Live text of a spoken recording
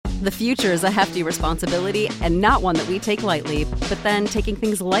The future is a hefty responsibility and not one that we take lightly, but then taking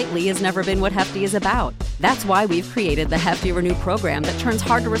things lightly has never been what Hefty is about. That's why we've created the Hefty Renew program that turns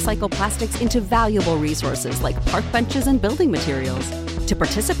hard-to-recycle plastics into valuable resources like park benches and building materials. To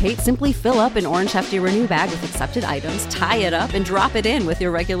participate, simply fill up an orange Hefty Renew bag with accepted items, tie it up, and drop it in with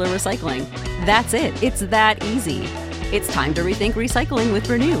your regular recycling. That's it. It's that easy. It's time to rethink recycling with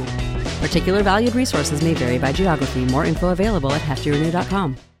Renew. Particular valued resources may vary by geography. More info available at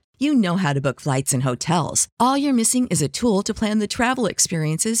heftyrenew.com. You know how to book flights and hotels. All you're missing is a tool to plan the travel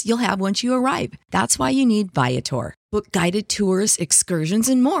experiences you'll have once you arrive. That's why you need Viator. Book guided tours, excursions,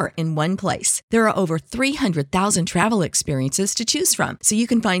 and more in one place. There are over 300,000 travel experiences to choose from, so you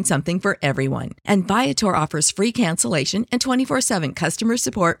can find something for everyone. And Viator offers free cancellation and 24/7 customer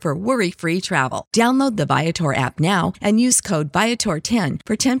support for worry-free travel. Download the Viator app now and use code Viator10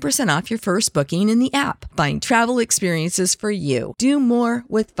 for 10% off your first booking in the app. Find travel experiences for you. Do more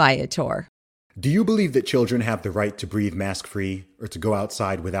with Viator. Do you believe that children have the right to breathe mask-free or to go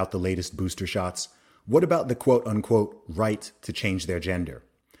outside without the latest booster shots? What about the quote-unquote right to change their gender?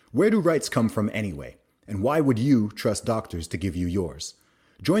 Where do rights come from anyway? And why would you trust doctors to give you yours?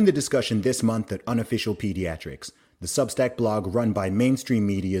 Join the discussion this month at Unofficial Pediatrics, the Substack blog run by mainstream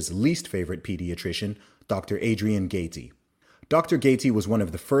media's least favorite pediatrician, Dr. Adrian Gaty. Dr. Gaty was one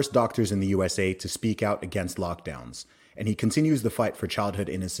of the first doctors in the USA to speak out against lockdowns, and he continues the fight for childhood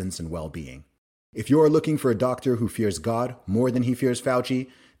innocence and well-being. If you are looking for a doctor who fears God more than he fears Fauci,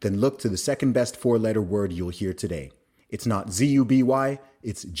 then look to the second best four-letter word you'll hear today. It's not Z-U-B-Y,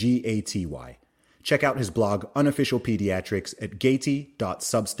 it's G-A-T-Y. Check out his blog, Unofficial Pediatrics, at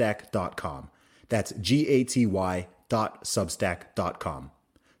gaty.substack.com. That's gaty.substack.com.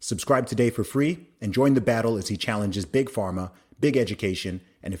 Subscribe today for free and join the battle as he challenges Big Pharma, Big Education,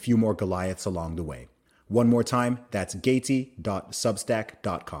 and a few more Goliaths along the way. One more time, that's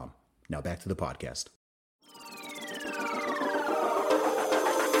gaty.substack.com. Now back to the podcast.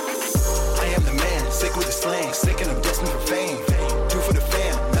 Sick with the slang, sick and I'm destined for fame. Do for the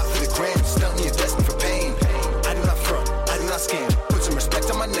fam, not for the gram. Stunt me, you're destined for pain. I do not front, I do not scam. Put some respect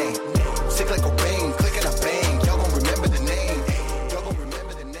on my name. Sick like Cobain, click and I bang. Y'all gon' remember the name. Y'all gon'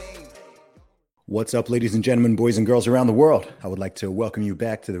 remember the name. What's up, ladies and gentlemen, boys and girls around the world? I would like to welcome you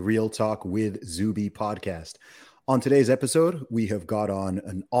back to the Real Talk with Zuby podcast. On today's episode, we have got on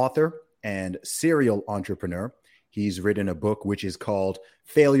an author and serial entrepreneur. He's written a book which is called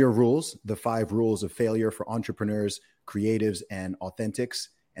Failure Rules, the 5 Rules of Failure for Entrepreneurs, Creatives, and Authentics.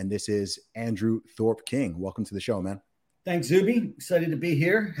 And this is Andrew Thorpe King. Welcome to the show, man. Thanks, Zuby. Excited to be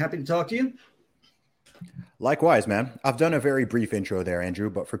here. Happy to talk to you. Likewise, man. I've done a very brief intro there, Andrew,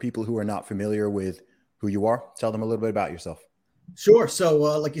 but for people who are not familiar with who you are, tell them a little bit about yourself. Sure. So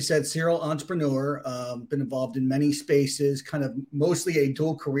like you said, serial entrepreneur, been involved in many spaces, kind of mostly a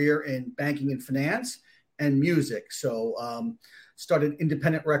dual career in banking and finance and music. So started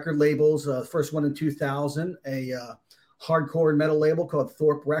independent record labels, first one in 2000, a hardcore metal label called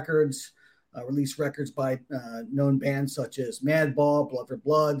Thorpe Records, released records by known bands such as Madball, Blood for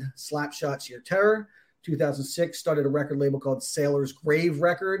Blood, Slapshot, Sheer Terror. 2006, started a record label called Sailor's Grave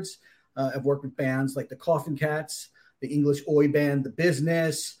Records. I've worked with bands like the Coffin Cats, the English Oi band, The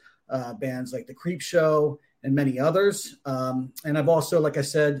Business, bands like The Creep Show, and many others. And I've also, like I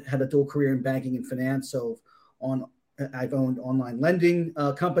said, had a dual career in banking and finance. So I've owned online lending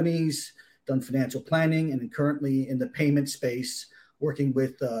companies, done financial planning, and currently in the payment space, working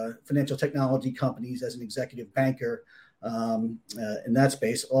with financial technology companies as an executive banker in that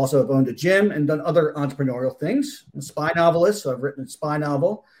space. Also, I've owned a gym and done other entrepreneurial things. I'm a spy novelist, so I've written a spy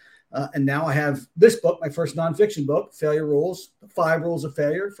novel. And now I have this book, my first nonfiction book, Failure Rules, the 5 Rules of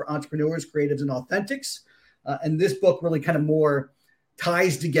Failure for Entrepreneurs, Creatives, and Authentics. And this book really kind of more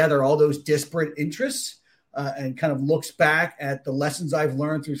ties together all those disparate interests and kind of looks back at the lessons I've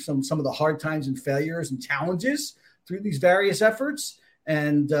learned through some of the hard times and failures and challenges through these various efforts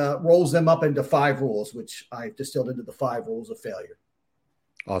and rolls them up into 5 rules, which I've distilled into the 5 Rules of Failure.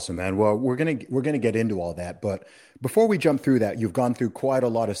 Awesome, man. Well, we're gonna get into all that, but before we jump through that, you've gone through quite a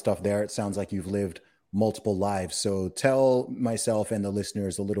lot of stuff there. It sounds like you've lived multiple lives. So tell myself and the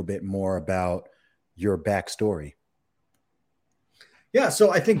listeners a little bit more about your backstory. Yeah,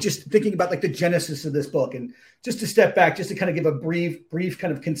 so I think just thinking about like the genesis of this book, and just to step back, just to kind of give a brief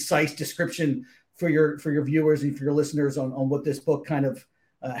kind of concise description for your viewers and for your listeners on what this book kind of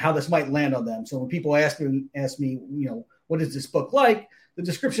how this might land on them. So when people ask me, you know, what is this book like? The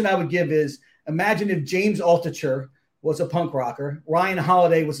description I would give is, imagine if James Altucher was a punk rocker, Ryan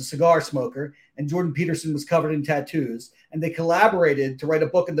Holiday was a cigar smoker, and Jordan Peterson was covered in tattoos, and they collaborated to write a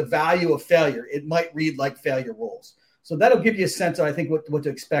book on the value of failure. It might read like Failure Rules. So that'll give you a sense of, I think, what to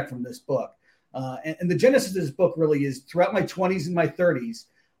expect from this book. And the genesis of this book really is throughout my 20s and my 30s.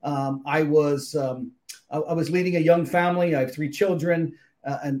 I was leading a young family. I have 3 children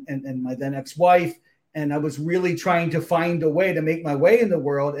and my then ex-wife. And I was really trying to find a way to make my way in the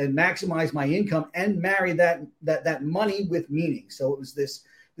world and maximize my income and marry that money with meaning. So it was this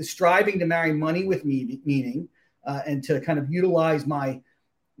striving to marry money with meaning and to kind of utilize my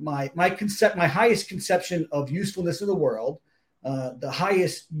highest conception of usefulness in the world, the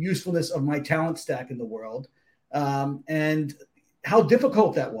highest usefulness of my talent stack in the world, and how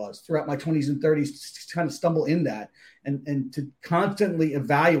difficult that was throughout my 20s and 30s to kind of stumble in that and to constantly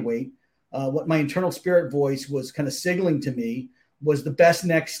evaluate what my internal spirit voice was kind of signaling to me was the best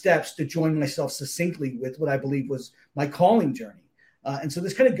next steps to join myself succinctly with what I believe was my calling journey. And so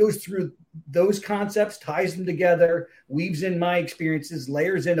this kind of goes through those concepts, ties them together, weaves in my experiences,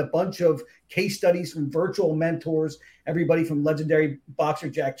 layers in a bunch of case studies from virtual mentors, everybody from legendary boxer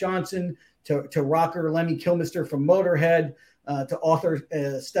Jack Johnson to rocker Lemmy Kilmister from Motorhead, to author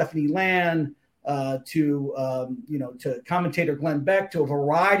Stephanie Land, to commentator Glenn Beck, to a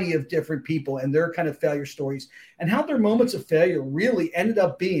variety of different people and their kind of failure stories, and how their moments of failure really ended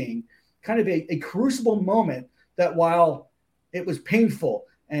up being kind of a crucible moment that, while it was painful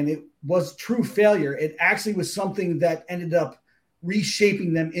and it was true failure, it actually was something that ended up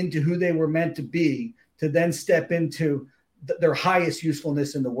reshaping them into who they were meant to be, to then step into their highest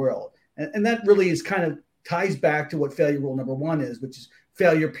usefulness in the world. And that really is kind of ties back to what failure rule number 1 is, which is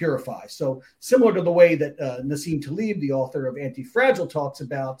failure purifies. So similar to the way that Nassim Taleb, the author of Anti-Fragile, talks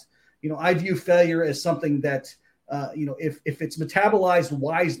about, I view failure as something that, if it's metabolized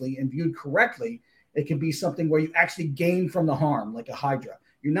wisely and viewed correctly, it can be something where you actually gain from the harm, like a hydra.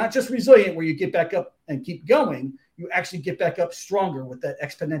 You're not just resilient where you get back up and keep going. You actually get back up stronger with that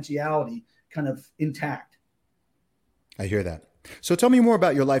exponentiality kind of intact. I hear that. So tell me more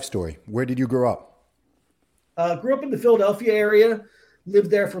about your life story. Where did you grow up? Grew up in the Philadelphia area,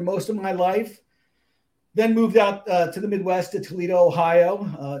 lived there for most of my life, then moved out to the Midwest, to Toledo,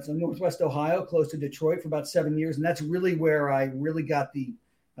 Ohio. It's in Northwest Ohio, close to Detroit, for about 7 years. And that's really where I really got the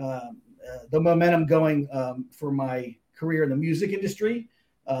momentum going for my career in the music industry.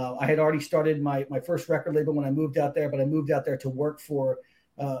 I had already started my first record label when I moved out there, but I moved out there to work for,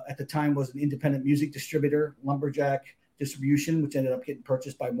 at the time, was an independent music distributor, Lumberjack Distribution, which ended up getting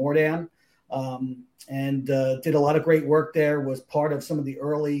purchased by Mordan, and did a lot of great work there, was part of some of the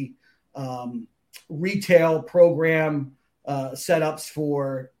early retail program setups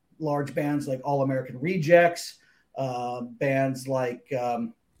for large bands like All American Rejects, bands like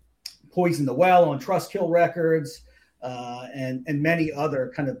Poison the Well on Trustkill Records, and many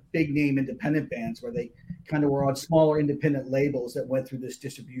other kind of big name independent bands where they kind of were on smaller independent labels that went through this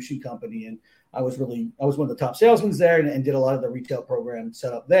distribution company. And I was one of the top salesmen there and did a lot of the retail program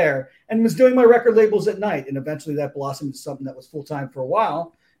set up there and was doing my record labels at night. And eventually that blossomed into something that was full-time for a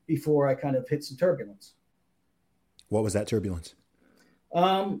while before I kind of hit some turbulence. What was that turbulence?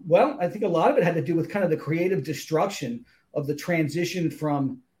 Well, I think a lot of it had to do with kind of the creative destruction of the transition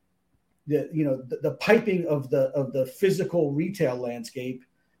from the piping of the physical retail landscape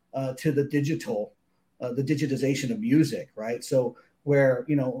to the digital, the digitization of music, right? So where,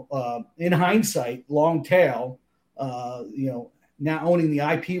 in hindsight, long tail, now owning the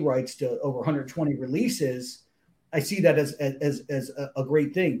IP rights to over 120 releases, I see that as a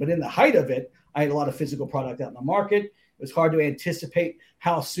great thing. But in the height of it, I had a lot of physical product out in the market. It was hard to anticipate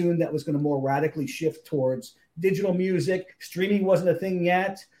how soon that was going to more radically shift towards digital music. Streaming wasn't a thing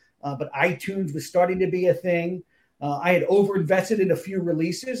yet, but iTunes was starting to be a thing. I had overinvested in a few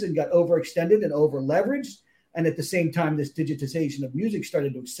releases and got overextended and over-leveraged. And at the same time, this digitization of music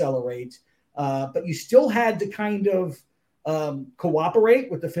started to accelerate. But you still had to kind of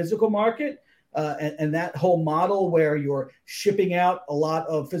cooperate with the physical market. And that whole model where you're shipping out a lot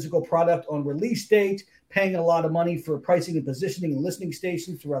of physical product on release date, paying a lot of money for pricing and positioning and listening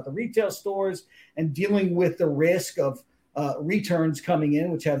stations throughout the retail stores, and dealing with the risk of returns coming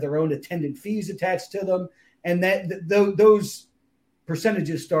in, which have their own attendant fees attached to them. And those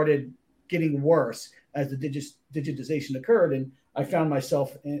percentages started getting worse as the digitization occurred. And I found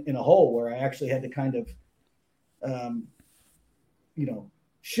myself in a hole where I actually had to kind of,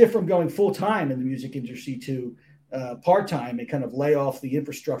 shift from going full-time in the music industry to part-time and kind of lay off the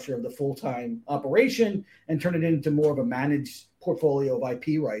infrastructure of the full-time operation and turn it into more of a managed portfolio of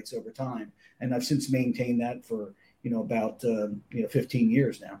IP rights over time. And I've since maintained that for, about 15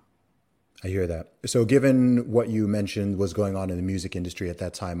 years now. I hear that. So given what you mentioned was going on in the music industry at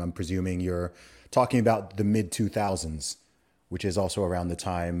that time, I'm presuming you're talking about the mid-2000s. which is also around the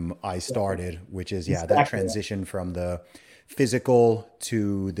time I started, which is, that Exactly. transition from the physical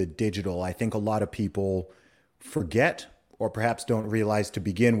to the digital. I think a lot of people forget, or perhaps don't realize to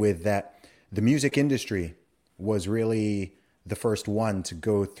begin with, that the music industry was really the first one to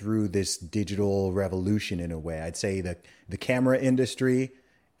go through this digital revolution in a way. I'd say that the camera industry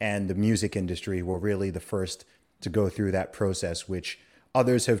and the music industry were really the first to go through that process, which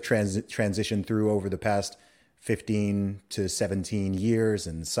others have transitioned through over the past 15 to 17 years,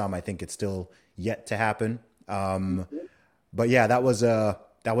 and some, I think it's still yet to happen. But yeah, that was a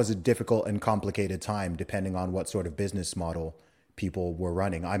difficult and complicated time, depending on what sort of business model people were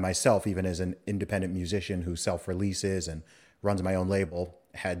running. I myself, even as an independent musician who self-releases and runs my own label,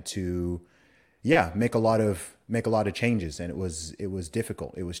 had to, make a lot of changes, and it was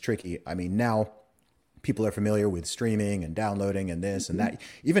difficult. It was tricky. I mean, now people are familiar with streaming and downloading and this and that.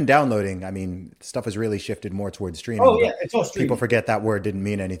 Even downloading, I mean, stuff has really shifted more towards streaming. Oh yeah, it's all streaming. People forget that word didn't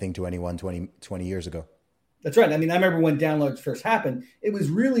mean anything to anyone 20 years ago. That's right. I mean, I remember when downloads first happened, it was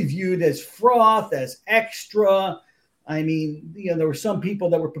really viewed as froth, as extra. I mean, there were some people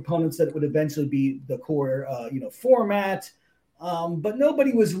that were proponents that it would eventually be the core, format. But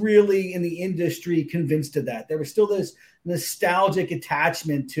nobody was really in the industry convinced of that. There was still this nostalgic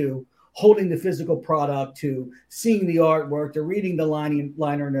attachment to holding the physical product, to seeing the artwork, to reading the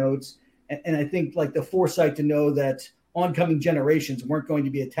liner notes. And I think like the foresight to know that oncoming generations weren't going to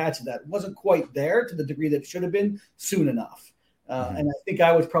be attached to that wasn't quite there to the degree that it should have been soon enough. And I think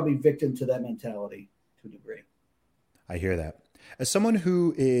I was probably victim to that mentality to a degree. I hear that. As someone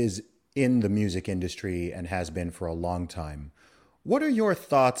who is in the music industry and has been for a long time, what are your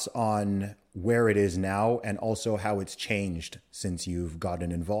thoughts on where it is now, and also how it's changed since you've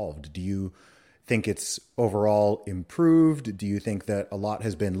gotten involved? Do you think it's overall improved? Do you think that a lot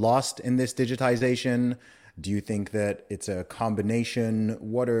has been lost in this digitization? Do you think that it's a combination?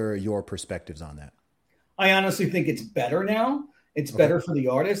 What are your perspectives on that? I honestly think it's better now. It's better for the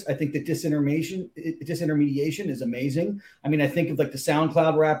artist. I think that disintermediation is amazing. I mean, I think of like the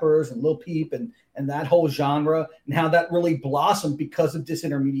SoundCloud rappers and Lil Peep and that whole genre, and how that really blossomed because of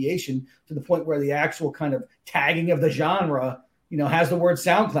disintermediation, to the point where the actual kind of tagging of the genre, has the word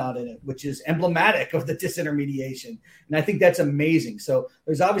SoundCloud in it, which is emblematic of the disintermediation. And I think that's amazing. So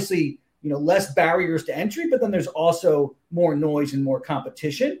there's obviously, less barriers to entry, but then there's also more noise and more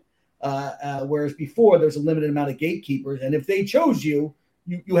competition. Whereas before there's a limited amount of gatekeepers, and if they chose you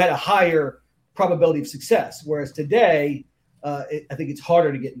had a higher probability of success. Whereas today, I think it's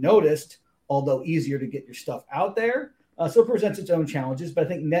harder to get noticed, although easier to get your stuff out there. So it presents its own challenges, but I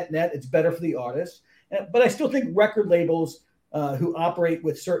think net, it's better for the artist. But I still think record labels who operate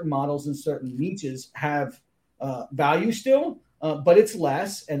with certain models and certain niches have value still, but it's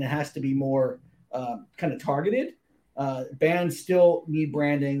less, and it has to be more kind of targeted. Bands still need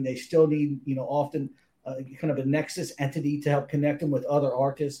branding. They still need, often kind of a nexus entity to help connect them with other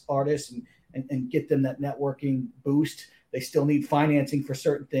artists and get them that networking boost. They still need financing for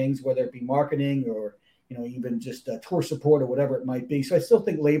certain things, whether it be marketing or, even just tour support or whatever it might be. So I still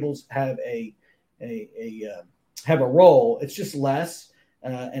think labels have a role. It's just less.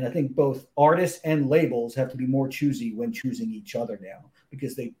 And I think both artists and labels have to be more choosy when choosing each other now,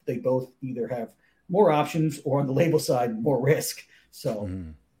 because they both either have more options, or on the label side, more risk. So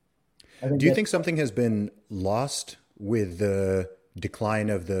do you think something has been lost with the decline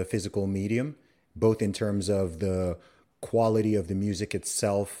of the physical medium, both in terms of the quality of the music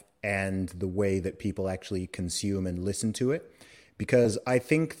itself and the way that people actually consume and listen to it? Because I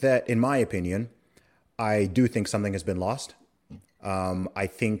think that, in my opinion, I do think something has been lost. I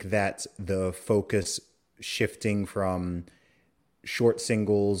think that the focus shifting from short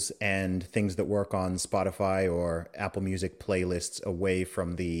singles and things that work on Spotify or Apple Music playlists away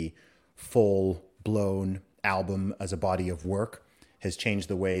from the full-blown album as a body of work has changed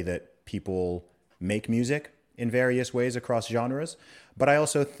the way that people make music in various ways across genres. But I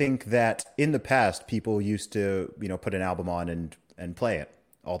also think that in the past, people used to, put an album on and play it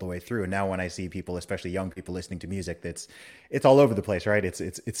all the way through. And now when I see people, especially young people, listening to music, it's all over the place, right?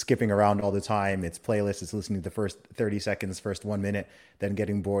 It's skipping around all the time. It's playlists. It's listening to the first 30 seconds, first 1 minute, then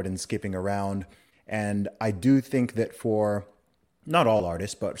getting bored and skipping around. And I do think that for not all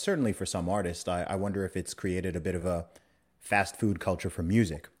artists, but certainly for some artists, I wonder if it's created a bit of a fast food culture for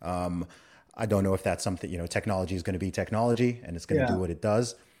music. I don't know if that's something, technology is going to be technology and it's going to do what it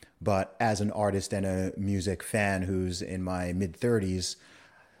does. But as an artist and a music fan who's in my mid-30s,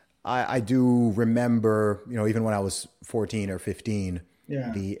 I do remember, even when I was 14 or 15,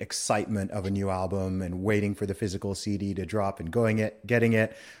 the excitement of a new album and waiting for the physical CD to drop and getting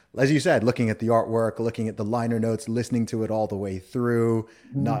it. As you said, looking at the artwork, looking at the liner notes, listening to it all the way through,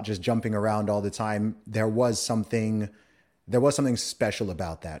 not just jumping around all the time. There was something special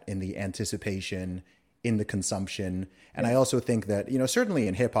about that in the anticipation, in the consumption. And I also think that, certainly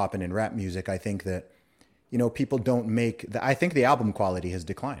in hip hop and in rap music, I think that, people don't I think the album quality has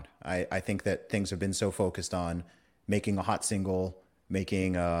declined. I think that things have been so focused on making a hot single,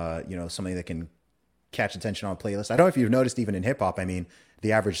 making, something that can catch attention on a playlist. I don't know if you've noticed, even in hip hop, I mean,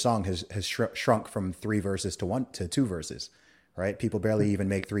 the average song has shrunk from 3 verses to 2 verses, right? People barely even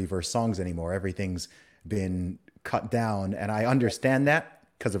make 3-verse songs anymore. Everything's been cut down. And I understand that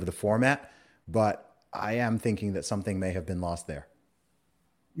because of the format, but I am thinking that something may have been lost there.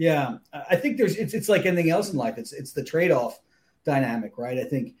 Yeah, I think it's like anything else in life. It's the trade-off dynamic, right? I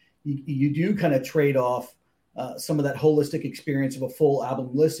think you do kind of trade off some of that holistic experience of a full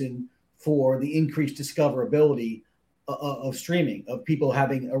album listen for the increased discoverability of streaming, of people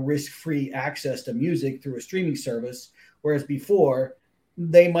having a risk-free access to music through a streaming service, whereas before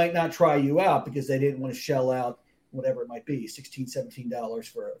they might not try you out because they didn't want to shell out whatever it might be, $16,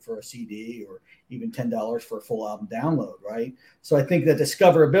 $17 for a CD, or even $10 for a full album download, right? So I think that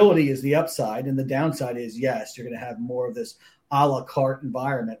discoverability is the upside, and the downside is, yes, you're going to have more of this a la carte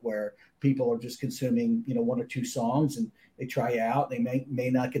environment where people are just consuming, 1 or 2 songs and they try out. They may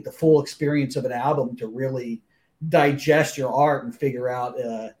not get the full experience of an album to really digest your art and figure out,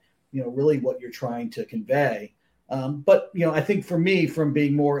 really what you're trying to convey. But I think for me, from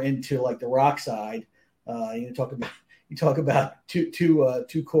being more into like the rock side, you talk about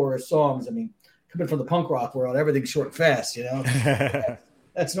two chorus songs. I mean, coming from the punk rock world, everything's short and fast.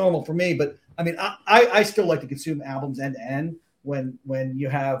 That's normal for me. But I mean, I still like to consume albums end to end when you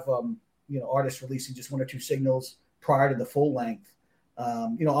have artists releasing just 1 or 2 singles prior to the full length.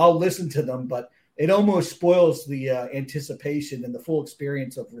 I'll listen to them, but it almost spoils the anticipation and the full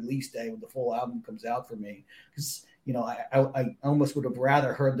experience of release day when the full album comes out for me. Because, I almost would have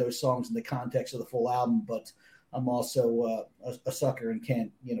rather heard those songs in the context of the full album, but I'm also a sucker and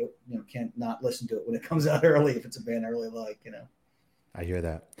can't not listen to it when it comes out early if it's a band I really like. I hear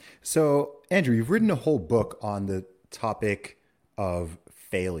that. So, Andrew, you've written a whole book on the topic of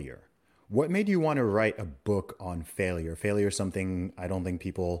failure. What made you want to write a book on failure? Failure is something I don't think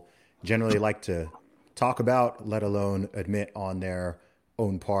people generally like to talk about, let alone admit on their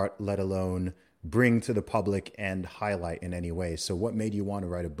own part, let alone bring to the public and highlight in any way. So what made you want to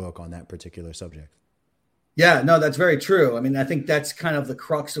write a book on that particular subject? Yeah, no, that's very true. I mean, I think that's kind of the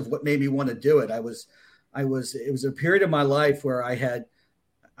crux of what made me want to do it. It was a period of my life where I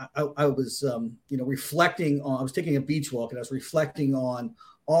was reflecting on, I was taking a beach walk and I was reflecting on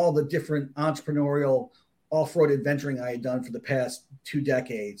all the different entrepreneurial off-road adventuring I had done for the past 2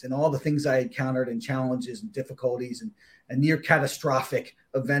 decades and all the things I encountered and challenges and difficulties and near catastrophic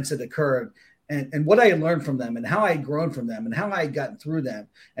events that occurred. And what I had learned from them and how I had grown from them and how I had gotten through them.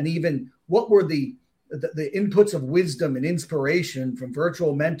 And even what were the inputs of wisdom and inspiration from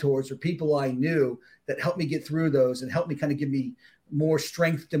virtual mentors or people I knew that helped me get through those and helped me kind of give me more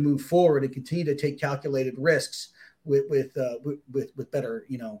strength to move forward and continue to take calculated risks with better,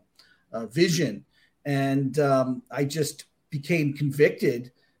 vision. And I just became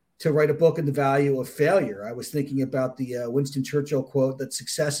convicted to write a book on the value of failure. I was thinking about the Winston Churchill quote that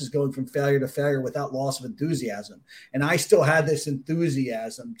success is going from failure to failure without loss of enthusiasm. And I still had this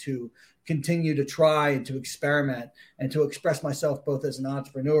enthusiasm to continue to try and to experiment and to express myself both as an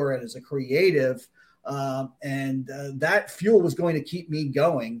entrepreneur and as a creative. And that fuel was going to keep me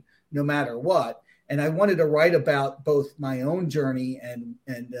going no matter what. And I wanted to write about both my own journey and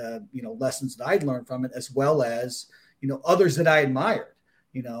lessons that I'd learned from it, as well as, others that I admired.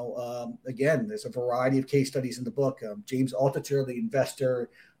 Again, there's a variety of case studies in the book. James Altucher, the investor,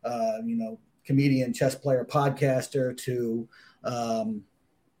 comedian, chess player, podcaster, to,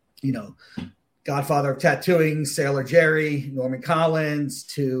 godfather of tattooing, Sailor Jerry, Norman Collins,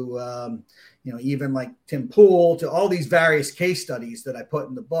 to, even like Tim Pool, to all these various case studies that I put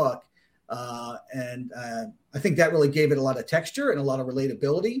in the book. And I think that really gave it a lot of texture and a lot of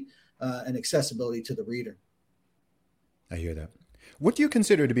relatability and accessibility to the reader. I hear that. What do you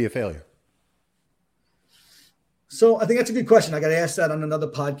consider to be a failure? So I think that's a good question. I got asked that on another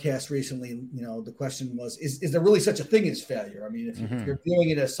podcast recently. And, the question was, is there really such a thing as failure? I mean, if you're viewing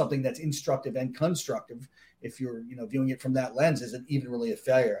it as something that's instructive and constructive, if you're, viewing it from that lens, is it even really a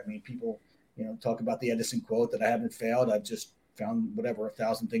failure? I mean, people, talk about the Edison quote that I haven't failed. I've just found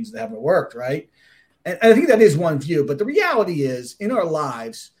 1,000 things that haven't worked. Right. And I think that is one view, but the reality is in our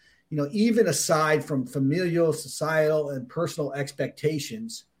lives, even aside from familial, societal, and personal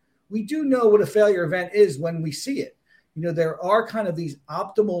expectations, we do know what a failure event is when we see it. There are kind of these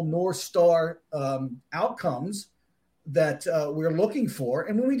optimal North Star outcomes that we're looking for.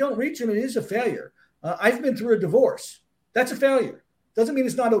 And when we don't reach them, it is a failure. I've been through a divorce. That's a failure. Doesn't mean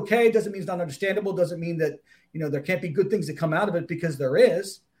it's not okay. Doesn't mean it's not understandable. Doesn't mean that, there can't be good things that come out of it, because there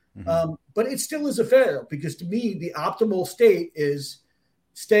is. Mm-hmm. But it still is a failure, because to me, the optimal state is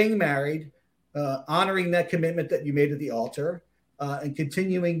staying married, honoring that commitment that you made at the altar, and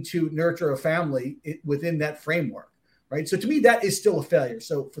continuing to nurture a family within that framework. Right. So to me, that is still a failure.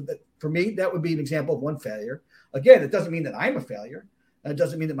 So for me, that would be an example of one failure. Again, it doesn't mean that I'm a failure. It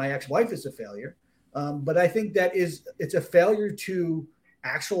doesn't mean that my ex-wife is a failure. But I think it's a failure to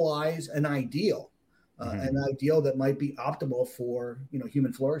actualize an ideal, an ideal that might be optimal for,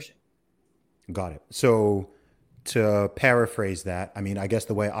 human flourishing. Got it. So to paraphrase that, I guess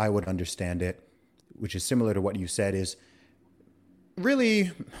the way I would understand it, which is similar to what you said, is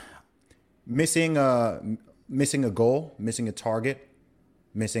really missing a goal, missing a target,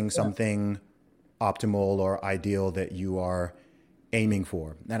 missing something optimal or ideal that you are aiming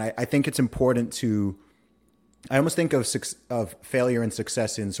for. And I think it's important I almost think of failure and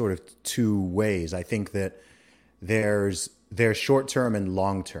success in sort of two ways. I think that there's short-term and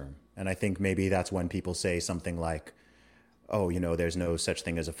long-term. And I think maybe that's when people say something like, oh, there's no such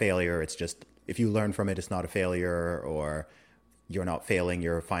thing as a failure. It's just, if you learn from it, it's not a failure, or you're not failing,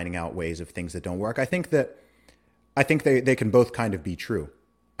 you're finding out ways of things that don't work. I think they can both kind of be true.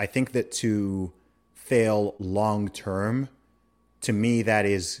 I think that to fail long-term, to me, that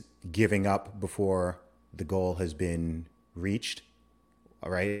is giving up before the goal has been reached,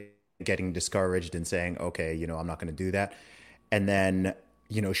 all right? Getting discouraged and saying, okay, I'm not going to do that. And then,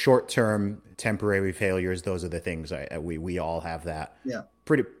 short-term, temporary failures, those are the things we all have that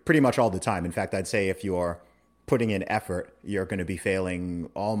pretty much all the time. In fact, I'd say if you're putting in effort, you're going to be failing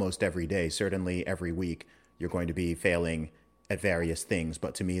almost every day, certainly every week. You're going to be failing at various things.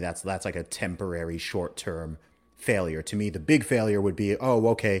 But to me, that's like a temporary short-term failure. To me, the big failure would be, oh,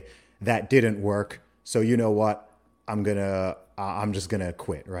 okay, that didn't work. So you know what? I'm just going to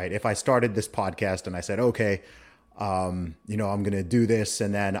quit, right? If I started this podcast and I said, okay, I'm going to do this,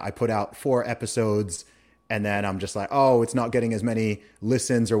 and then I put out 4 episodes, and then I'm just like, oh, it's not getting as many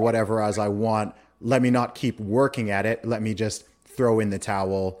listens or whatever as I want. Let me not keep working at it. Let me just throw in the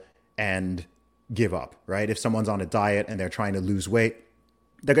towel and give up, right? If someone's on a diet and they're trying to lose weight,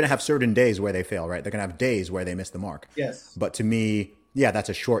 they're going to have certain days where they fail, right? They're going to have days where they miss the mark. Yes. But to me, that's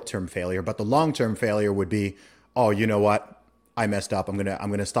a short-term failure. But the long-term failure would be, oh, you know what? I messed up. I'm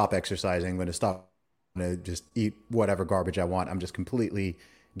going to stop exercising. I'm going to just eat whatever garbage I want. I'm just completely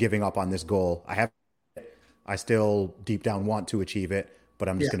giving up on this goal. I still deep down want to achieve it, but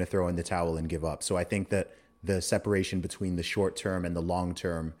I'm just going to throw in the towel and give up. So I think that the separation between the short-term and the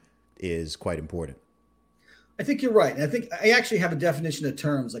long-term is quite important. I think you're right. And I think I actually have a definition of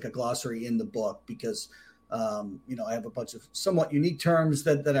terms, like a glossary in the book, because, I have a bunch of somewhat unique terms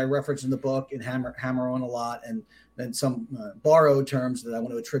that I reference in the book and hammer on a lot, and then some borrowed terms that I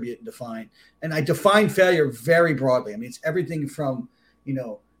want to attribute and define. And I define failure very broadly. It's everything from,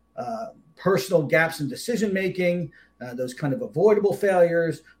 personal gaps in decision-making, those kind of avoidable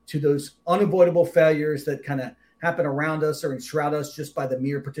failures, to those unavoidable failures that kind of happen around us or enshroud us just by the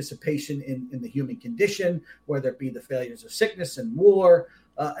mere participation in the human condition, whether it be the failures of sickness and war.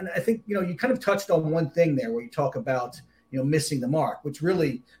 And I think, you kind of touched on one thing there where you talk about, missing the mark, which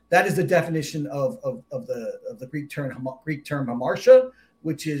really, that is the definition of the Greek term hamartia,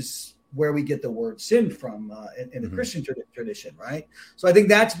 which is where we get the word sin from in the Christian tradition, right? So I think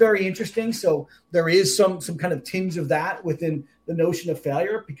that's very interesting. So there is some kind of tinge of that within the notion of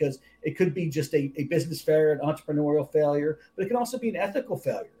failure, because it could be just a business failure, an entrepreneurial failure, but it can also be an ethical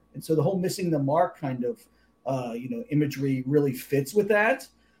failure. And so the whole missing the mark kind of, imagery really fits with that.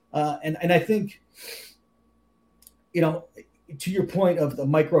 And I think, to your point of the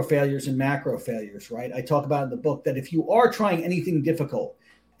micro failures and macro failures, right? I talk about in the book that if you are trying anything difficult,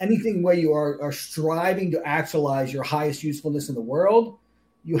 anything where you are striving to actualize your highest usefulness in the world,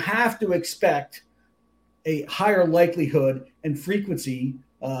 you have to expect a higher likelihood and frequency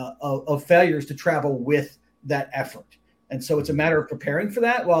of failures to travel with that effort. And so it's a matter of preparing for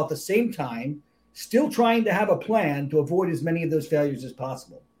that, while at the same time still trying to have a plan to avoid as many of those failures as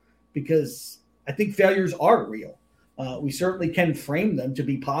possible. Because I think failures are real. We certainly can frame them to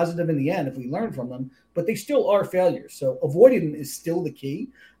be positive in the end if we learn from them, but they still are failures. So avoiding them is still the key.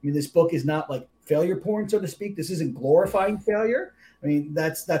 This book is not like failure porn, so to speak. This isn't glorifying failure.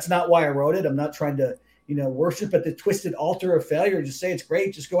 That's not why I wrote it. I'm not trying to, worship at the twisted altar of failure, just say it's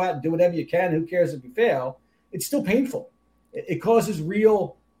great, just go out and do whatever you can. Who cares if you fail? It's still painful. It causes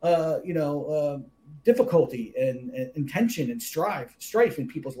real, difficulty and tension and strife in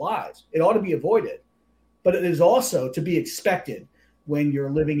people's lives. It ought to be avoided, but it is also to be expected when you're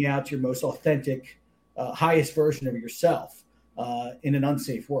living out your most authentic, highest version of yourself in an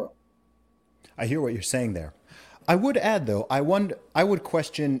unsafe world. I hear what you're saying there. I would add, though, I would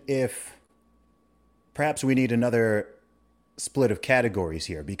question if perhaps we need another split of categories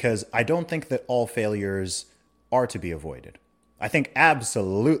here, because I don't think that all failures are to be avoided. I think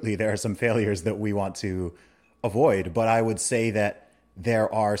absolutely there are some failures that we want to avoid, but I would say that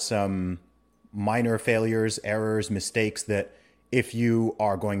there are some minor failures, errors, mistakes that if you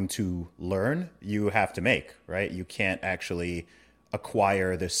are going to learn, you have to make, right? You can't actually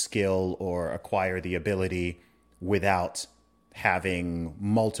acquire the skill or acquire the ability without having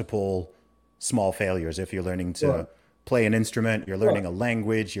multiple small failures. If you're learning to play an instrument, you're learning a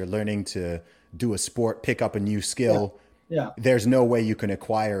language, you're learning to do a sport, pick up a new skill. There's no way you can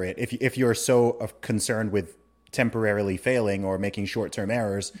acquire it. If you're so concerned with temporarily failing or making short-term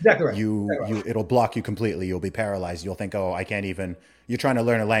errors, it'll block you completely. You'll be paralyzed. You'll think, oh, I can't even, you're trying to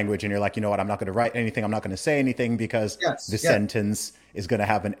learn a language and you're like, you know what, I'm not going to write anything. I'm not going to say anything because sentence is going to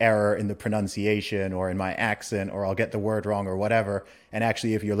have an error in the pronunciation or in my accent, or I'll get the word wrong or whatever. And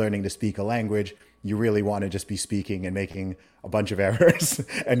actually, if you're learning to speak a language, you really want to just be speaking and making a bunch of errors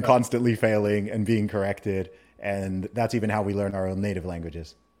and constantly failing and being corrected. And that's even how we learn our own native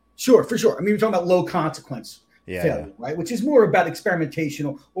languages. Sure, for sure. I mean, we're talking about low consequence failure, right? Which is more about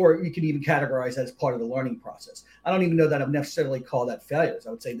experimentation, or you can even categorize that as part of the learning process. I don't even know that I've necessarily call that failures. I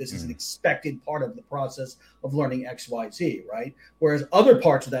would say this is an expected part of the process of learning X, Y, Z, right? Whereas other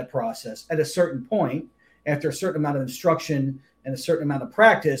parts of that process, at a certain point, after a certain amount of instruction and a certain amount of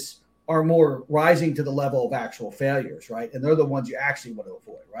practice, are more rising to the level of actual failures, right? And they're the ones you actually want to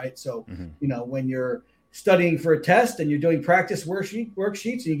avoid, right? So, when you're studying for a test and you're doing practice worksheets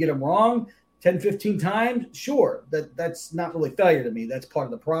and you get them wrong 10, 15 times, sure, that's not really failure to me. That's part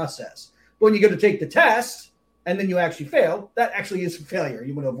of the process. But when you go to take the test and then you actually fail, that actually is a failure.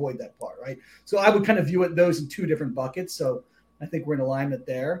 You want to avoid that part, right? So I would kind of view those in two different buckets. So I think we're in alignment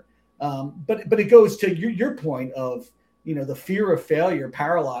there. But it goes to your point of, the fear of failure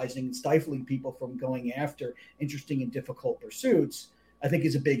paralyzing and stifling people from going after interesting and difficult pursuits, I think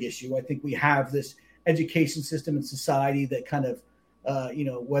is a big issue. I think we have this education system and society that kind of,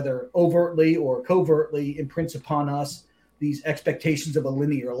 whether overtly or covertly imprints upon us these expectations of a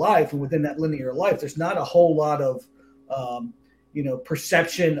linear life. And within that linear life, there's not a whole lot of,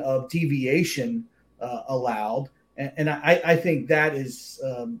 perception of deviation allowed. And I think that is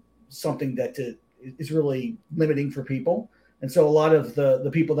something that is really limiting for people. And so a lot of the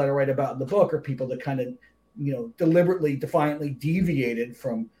people that I write about in the book are people that kind of, deliberately, defiantly deviated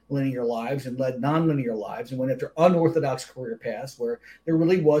from linear lives and led nonlinear lives and went after unorthodox career paths where there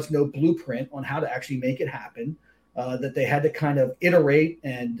really was no blueprint on how to actually make it happen, that they had to kind of iterate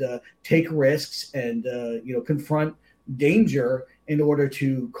and take risks and, confront danger in order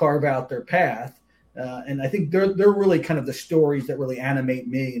to carve out their path. And I think they're really kind of the stories that really animate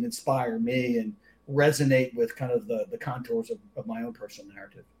me and inspire me and resonate with kind of the contours of my own personal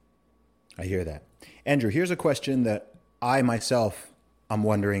narrative. I hear that. Andrew, here's a question that I myself am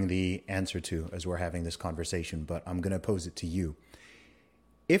wondering the answer to as we're having this conversation, but I'm going to pose it to you.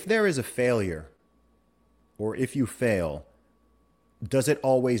 If there is a failure, or if you fail, does it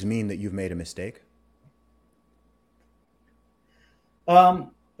always mean that you've made a mistake?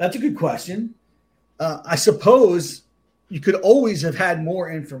 That's a good question. I suppose you could always have had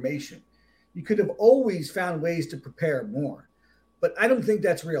more information. You could have always found ways to prepare more, but I don't think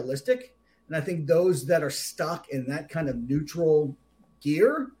that's realistic. And I think those that are stuck in that kind of neutral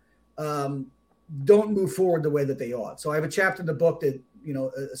gear don't move forward the way that they ought. So I have a chapter in the book that,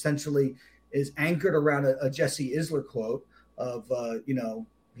 essentially is anchored around a Jesse Isler quote of,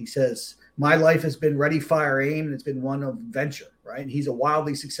 he says, "My life has been ready, fire, aim, and it's been one of venture," right? And he's a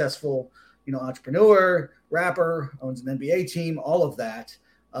wildly successful, entrepreneur, rapper, owns an NBA team, all of that.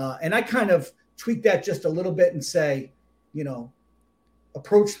 And I kind of tweak that just a little bit and say,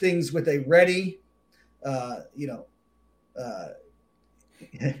 approach things with a ready,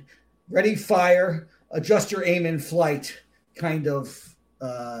 ready, fire, adjust your aim in flight kind of,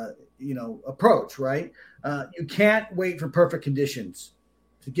 approach, right? You can't wait for perfect conditions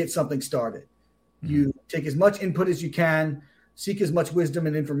to get something started. You take as much input as you can, seek as much wisdom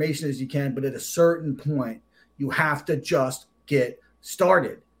and information as you can, but at a certain point, you have to just get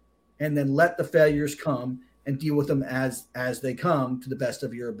started and then let the failures come and deal with them as they come to the best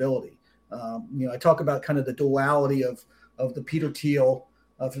of your ability. I talk about kind of the duality of the Peter Thiel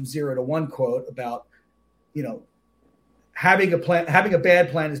from 0 to 1 quote about, having a bad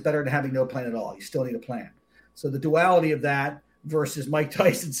plan is better than having no plan at all. You still need a plan. So the duality of that versus Mike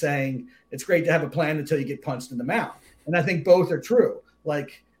Tyson saying it's great to have a plan until you get punched in the mouth. And I think both are true.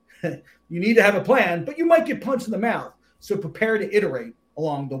 Like you need to have a plan, but you might get punched in the mouth. So prepare to iterate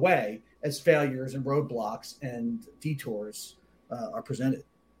along the way as failures and roadblocks and detours are presented.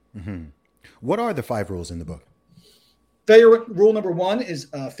 Mm-hmm. What are the 5 rules in the book? Failure rule number 1 is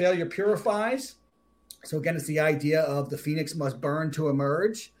failure purifies. So again, it's the idea of the phoenix must burn to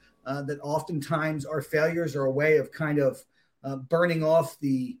emerge, that oftentimes our failures are a way of kind of burning off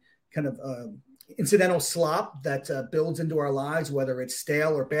the kind of incidental slop that builds into our lives, whether it's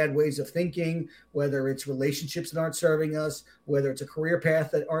stale or bad ways of thinking, whether it's relationships that aren't serving us, whether it's a career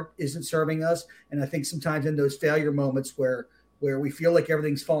path that isn't serving us. And I think sometimes in those failure moments where we feel like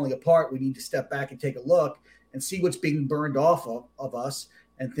everything's falling apart, we need to step back and take a look and see what's being burned off of us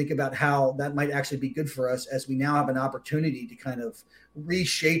and think about how that might actually be good for us as we now have an opportunity to kind of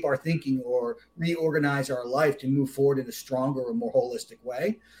reshape our thinking or reorganize our life to move forward in a stronger or more holistic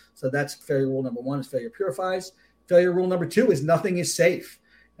way. So that's failure rule number 1 is failure purifies. Failure rule number 2 is nothing is safe.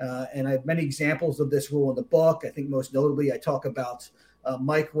 And I have many examples of this rule in the book. I think most notably I talk about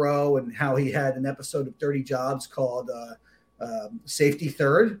Mike Rowe and how he had an episode of Dirty Jobs called Safety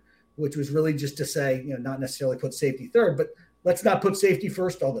Third, which was really just to say, not necessarily put safety third, but let's not put safety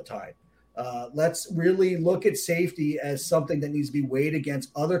first all the time. Let's really look at safety as something that needs to be weighed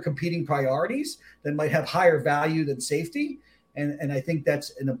against other competing priorities that might have higher value than safety. And I think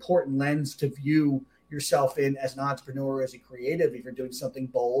that's an important lens to view yourself in as an entrepreneur, as a creative, if you're doing something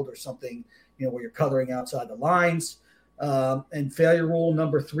bold or something, where you're coloring outside the lines. And failure rule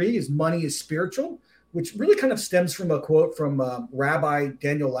number 3 is money is spiritual, which really kind of stems from a quote from Rabbi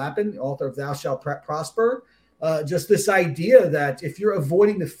Daniel Lapin, author of Thou Shalt Prosper. Just this idea that if you're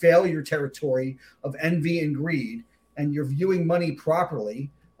avoiding the failure territory of envy and greed, and you're viewing money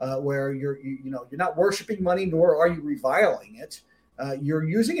properly, where you're not worshiping money, nor are you reviling it, you're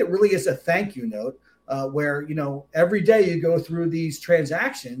using it really as a thank you note, where every day you go through these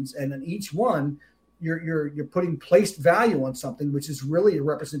transactions, and in each one you're putting placed value on something, which is really a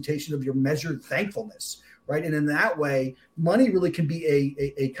representation of your measured thankfulness, right? And in that way, money really can be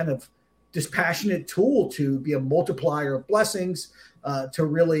a kind of dispassionate tool to be a multiplier of blessings, to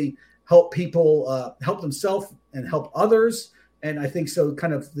really help people help themselves and help others. And I think so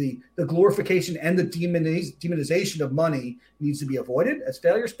kind of the glorification and the demonization of money needs to be avoided as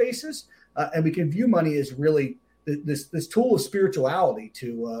failure spaces. And we can view money as really this tool of spirituality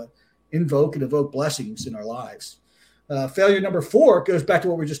to invoke and evoke blessings in our lives. Failure number 4 goes back to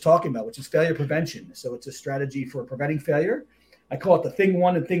what we were just talking about, which is failure prevention. So it's a strategy for preventing failure. I call it the thing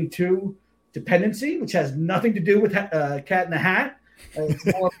 1 and thing 2 dependency, which has nothing to do with Cat in the Hat. It's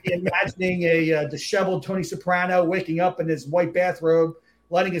more imagining a disheveled Tony Soprano waking up in his white bathrobe,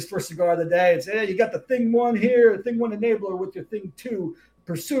 lighting his first cigar of the day and saying, hey, you got the thing 1 here, thing 1 enabler with your thing 2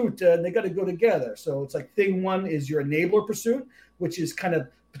 pursuit, and they got to go together. So it's like thing 1 is your enabler pursuit, which is kind of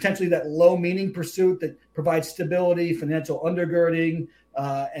potentially that low meaning pursuit that provides stability, financial undergirding,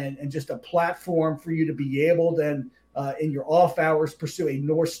 and just a platform for you to be able then in your off hours pursue a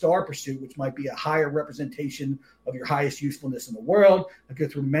North Star pursuit, which might be a higher representation of your highest usefulness in the world. I go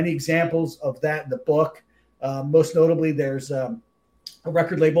through many examples of that in the book. Most notably, there's a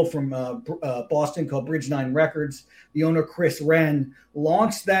record label from Boston called Bridge 9 Records. The owner, Chris Wren,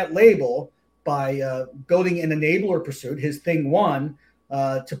 launched that label by building an enabler pursuit, his thing 1,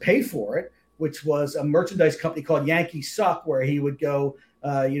 to pay for it, which was a merchandise company called Yankee Suck, where he would go,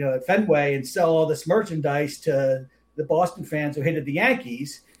 at Fenway and sell all this merchandise to the Boston fans who hated the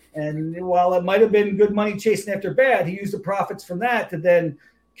Yankees. And while it might have been good money chasing after bad, he used the profits from that to then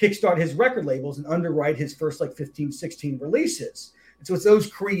kickstart his record labels and underwrite his first 15, 16 releases. And so it's those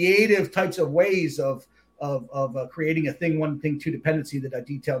creative types of ways of creating a thing 1, thing 2 dependency that I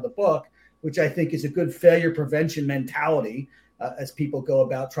detail in the book, which I think is a good failure prevention mentality as people go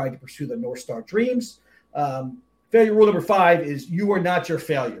about trying to pursue their North Star dreams. Failure rule number 5 is you are not your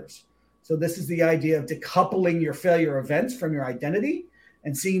failures. So this is the idea of decoupling your failure events from your identity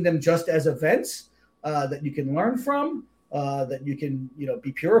and seeing them just as events that you can learn from, that you can,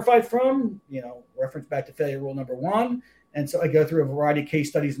 be purified from, reference back to failure rule number 1. And so I go through a variety of case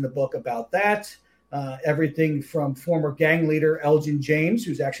studies in the book about that. Everything from former gang leader Elgin James,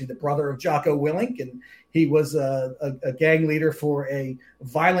 who's actually the brother of Jocko Willink, and he was a gang leader for a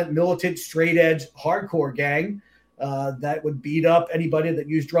violent, militant, straight-edge, hardcore gang that would beat up anybody that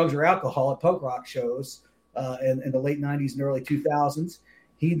used drugs or alcohol at punk rock shows in the late 90s and early 2000s.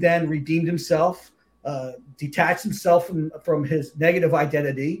 He then redeemed himself, detached himself from his negative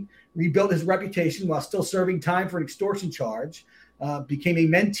identity, rebuilt his reputation while still serving time for an extortion charge, became a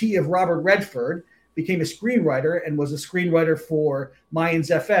mentee of Robert Redford, became a screenwriter, and was a screenwriter for Mayans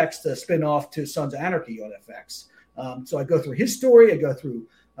FX, the spinoff to Sons of Anarchy on FX. So I go through his story. I go through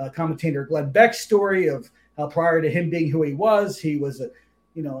commentator Glenn Beck's story of how prior to him being who he was a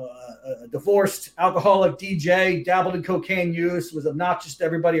divorced alcoholic DJ, dabbled in cocaine use, was obnoxious to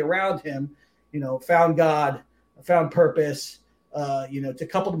everybody around him, found God, found purpose, to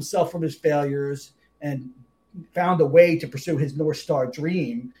couple himself from his failures and found a way to pursue his North Star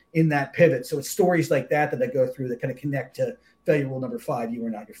dream in that pivot. So it's stories like that I go through that kind of connect to failure rule number 5, you are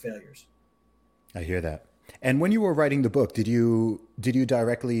not your failures. I hear that. And when you were writing the book, did you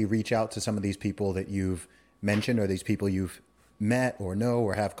directly reach out to some of these people that you've mentioned, or these people you've met or know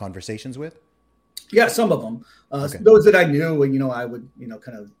or have conversations with? Yeah, some of them. Okay. Those that I knew, and I would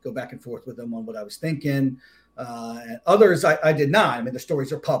kind of go back and forth with them on what I was thinking. And others I did not. I mean, the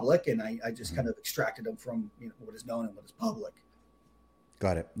stories are public, and I just kind of extracted them from what is known and what is public.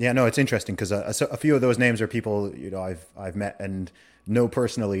 Got it. Yeah, no, it's interesting because a few of those names are people I've met and know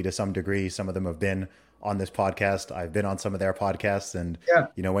personally to some degree. Some of them have been on this podcast. I've been on some of their podcasts, and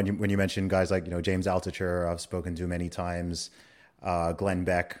when you mention guys like James Altucher, I've spoken to many times. Glenn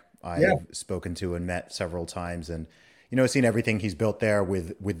Beck, I've spoken to and met several times, and seen everything he's built there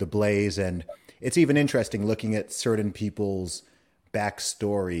with the Blaze. And it's even interesting looking at certain people's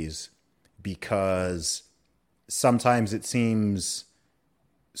backstories, because sometimes it seems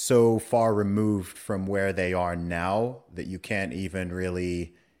so far removed from where they are now that you can't even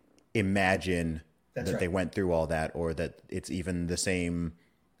really imagine they went through all that, or that it's even the same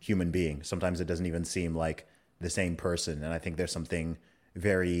human being. Sometimes it doesn't even seem like the same person. And I think there's something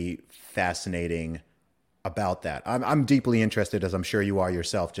very fascinating about that. I'm deeply interested, as I'm sure you are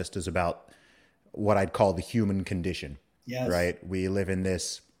yourself, just as about what I'd call the human condition. Yes. Right? We live in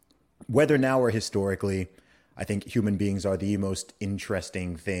this, whether now or historically, I think human beings are the most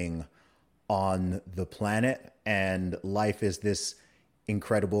interesting thing on the planet, and life is this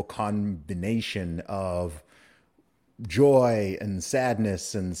incredible combination of joy and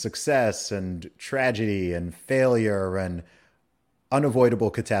sadness and success and tragedy and failure and unavoidable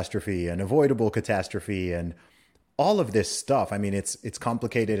catastrophe and avoidable catastrophe and all of this stuff. I mean, it's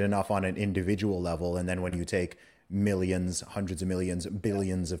complicated enough on an individual level, and then when you take millions, hundreds of millions,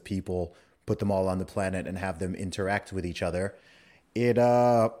 billions of people, put them all on the planet and have them interact with each other,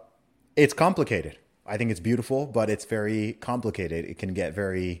 it's complicated. I think it's beautiful, but it's very complicated. It can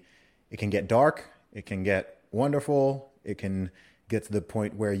get dark. It can get wonderful. It can get to the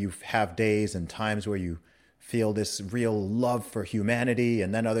point where you have days and times where you feel this real love for humanity,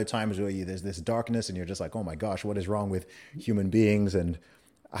 and then other times where there's this darkness and you're just like, oh my gosh, what is wrong with human beings, and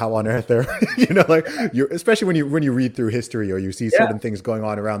how on earth they're, especially when you read through history or you see certain things going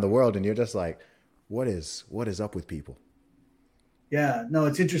on around the world, and you're just like, what is up with people? Yeah, no,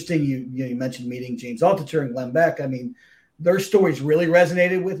 it's interesting. You mentioned meeting James Altucher and Glenn Beck. I mean, their stories really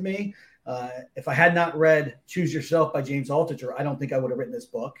resonated with me. If I had not read Choose Yourself by James Altucher, I don't think I would have written this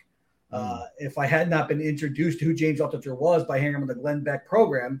book. If I had not been introduced to who James Altucher was by hearing him on the Glenn Beck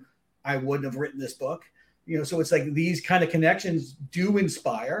program, I wouldn't have written this book. So it's like these kind of connections do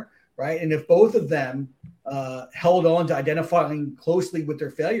inspire, right? And if both of them held on to identifying closely with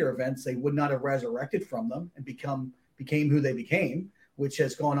their failure events, they would not have resurrected from them and became who they became, which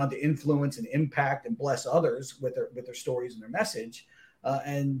has gone on to influence and impact and bless others with their stories and their message.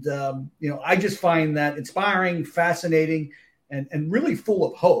 I just find that inspiring, fascinating, and really full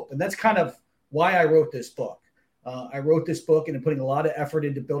of hope. And that's kind of why I wrote this book. I wrote this book and I'm putting a lot of effort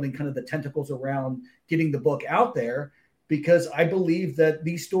into building kind of the tentacles around getting the book out there, because I believe that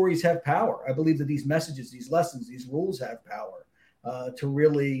these stories have power. I believe that these messages, these lessons, these rules have power to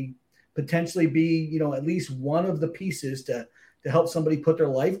really potentially be, at least one of the pieces to help somebody put their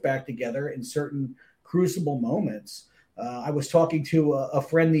life back together in certain crucible moments. I was talking to a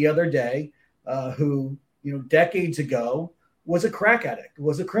friend the other day who, decades ago was a crack addict,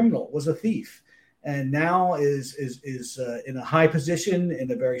 was a criminal, was a thief, and now is in a high position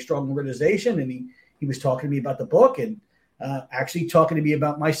in a very strong organization. And he was talking to me about the book, and actually talking to me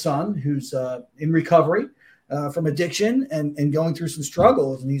about my son who's in recovery from addiction and going through some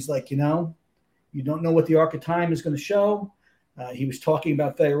struggles. And he's like, you don't know what the arc of time is going to show. He was talking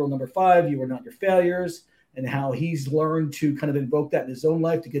about failure rule number 5, you are not your failures, and how he's learned to kind of invoke that in his own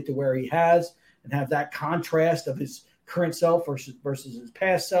life to get to where he has and have that contrast of his current self versus his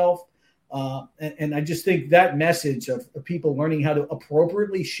past self. And I just think that message of people learning how to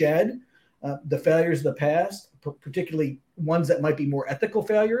appropriately shed the failures of the past, particularly ones that might be more ethical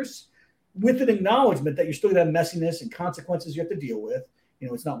failures, with an acknowledgement that you're still going to have messiness and consequences you have to deal with.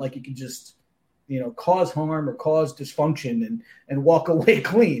 It's not like you can just, cause harm or cause dysfunction and walk away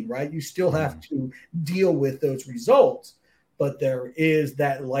clean, right? You still have to deal with those results, but there is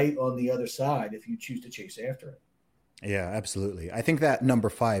that light on the other side if you choose to chase after it. Yeah, absolutely. I think that number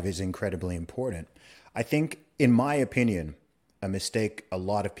 5 is incredibly important. I think, in my opinion, a mistake a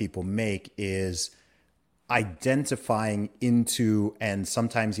lot of people make is identifying into and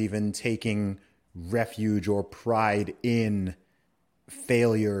sometimes even taking refuge or pride in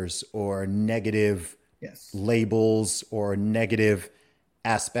failures or negative labels or negative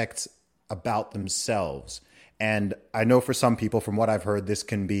aspects about themselves. And I know for some people, from what I've heard, this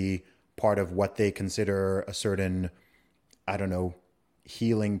can be part of what they consider a certain,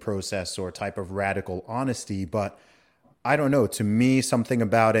 healing process or type of radical honesty. But I don't know. To me, something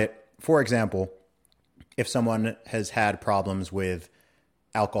about it, for example, if someone has had problems with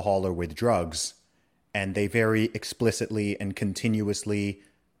alcohol or with drugs, and they very explicitly and continuously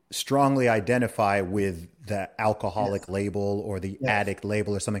strongly identify with the alcoholic label or the addict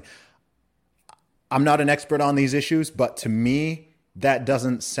label or something. I'm not an expert on these issues, but to me, that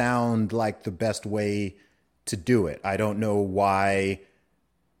doesn't sound like the best way to do it. I don't know why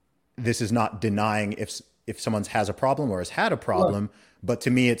this is not denying if someone has a problem or has had a problem, but to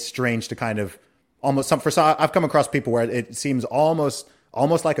me, it's strange to kind of I've come across people where it seems almost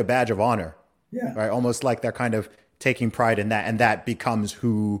like a badge of honor. Yeah. Right. Almost like they're kind of taking pride in that, and that becomes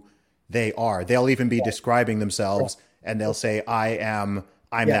who they are. They'll even be describing themselves and they'll say, I'm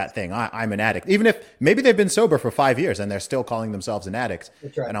that thing. I'm an addict. Even if maybe they've been sober for 5 years and they're still calling themselves an addict.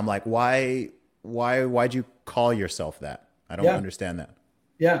 That's right. And I'm like, why'd you call yourself that? I don't understand that.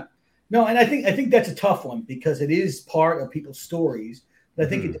 Yeah. No. And I think that's a tough one because it is part of people's stories. But I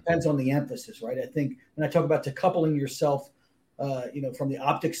think it depends on the emphasis, right? I think when I talk about decoupling yourself, from the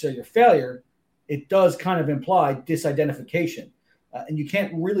optics of your failure, it does kind of imply disidentification. And you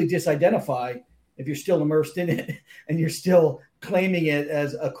can't really disidentify if you're still immersed in it and you're still claiming it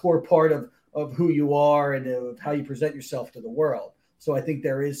as a core part of who you are and of how you present yourself to the world. So I think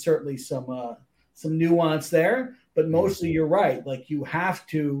there is certainly some nuance there, but mostly you're right. Like you have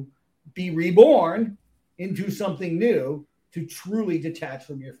to be reborn into something new to truly detach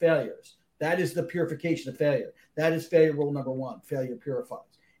from your failures. That is the purification of failure. That is failure rule number 1. Failure purifies.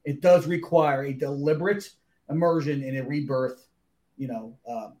 It does require a deliberate immersion in a rebirth,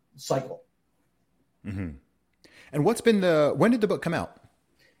 cycle. Mm-hmm. And when did the book come out?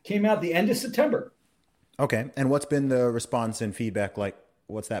 Came out the end of September. Okay. And what's been the response and feedback like?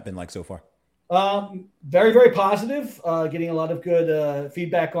 What's that been like so far? Very, very positive. Getting a lot of good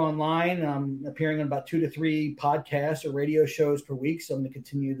feedback online. I'm appearing on about 2 to 3 podcasts or radio shows per week. So I'm going to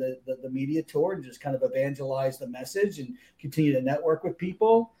continue the media tour and just kind of evangelize the message and continue to network with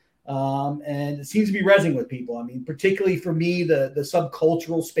people. And it seems to be resonating with people. I mean, particularly for me, the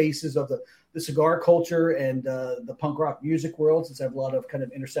subcultural spaces of the cigar culture and the punk rock music world, since I have a lot of kind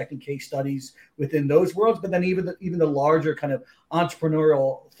of intersecting case studies within those worlds, but then even the larger kind of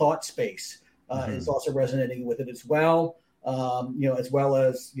entrepreneurial thought space is also resonating with it as well. As well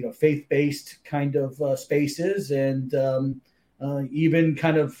as, faith-based kind of spaces and even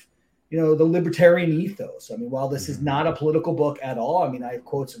kind of, the libertarian ethos. I mean, while this is not a political book at all, I mean, I have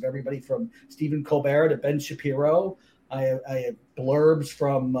quotes of everybody from Stephen Colbert to Ben Shapiro. I have blurbs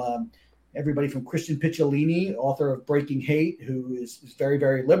from everybody from Christian Picciolini, author of Breaking Hate, who is very,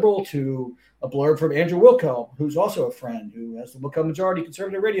 very liberal, to a blurb from Andrew Wilco, who's also a friend, who has the Wilco Majority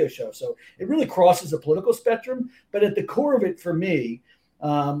conservative radio show. So it really crosses the political spectrum. But at the core of it, for me,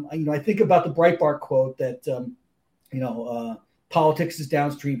 I think about the Breitbart quote that, politics is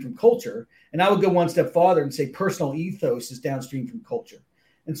downstream from culture. And I would go one step farther and say personal ethos is downstream from culture.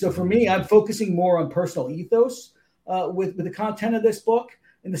 And so for me, I'm focusing more on personal ethos with the content of this book.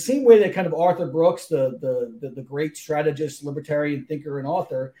 In the same way that kind of Arthur Brooks, the great strategist, libertarian thinker, and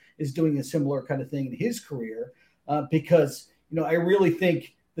author, is doing a similar kind of thing in his career, because I really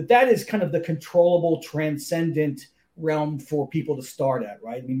think that is kind of the controllable, transcendent realm for people to start at,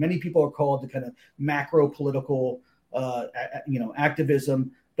 right? I mean, many people are called to kind of macro political,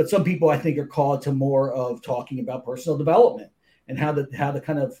 activism, but some people I think are called to more of talking about personal development and how to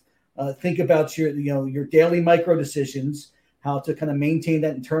kind of think about your daily micro decisions. How to kind of maintain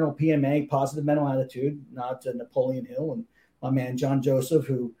that internal PMA, positive mental attitude, not Napoleon Hill and my man John Joseph,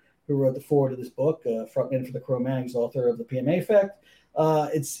 who wrote the foreword of this book, frontman for the Cro-Mags, author of the PMA Effect.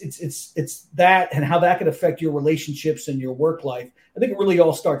 It's that and how that can affect your relationships and your work life. I think it really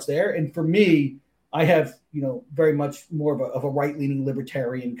all starts there. And for me, I have very much more of a right-leaning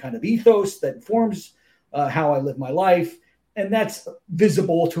libertarian kind of ethos that informs how I live my life. And that's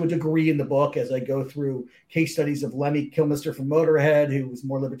visible to a degree in the book as I go through case studies of Lemmy Kilmister from Motorhead, who was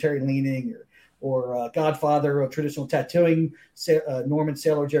more libertarian leaning, or Godfather of traditional tattooing, Norman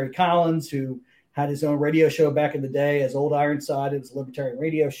Sailor Jerry Collins, who had his own radio show back in the day as Old Ironside. It was a libertarian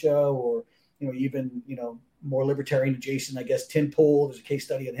radio show, or, even, more libertarian adjacent, I guess, Tim Pool. There's a case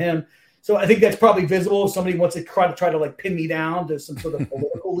study on him. So I think that's probably visible. If somebody wants to try to like pin me down to some sort of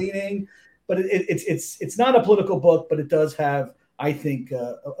political leaning, but it's not a political book, but it does have, I think,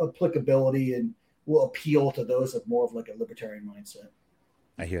 applicability and will appeal to those of more of like a libertarian mindset.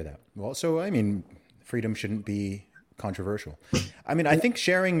 I hear that. Well, so, freedom shouldn't be controversial. I think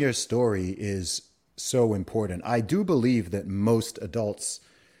sharing your story is so important. I do believe that most adults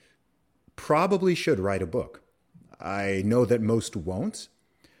probably should write a book. I know that most won't,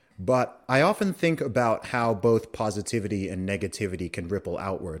 but I often think about how both positivity and negativity can ripple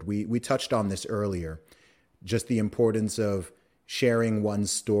outward. We touched on this earlier, just the importance of sharing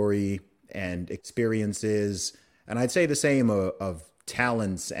one's story and experiences. And I'd say the same of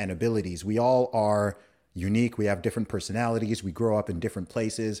talents and abilities. We all are unique. We have different personalities. We grow up in different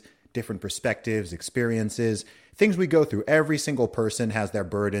places, different perspectives, experiences, things we go through. Every single person has their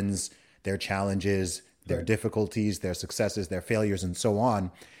burdens, their challenges, their difficulties, their successes, their failures, and so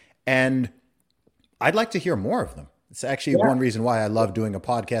on. And I'd like to hear more of them. It's actually one reason why I love doing a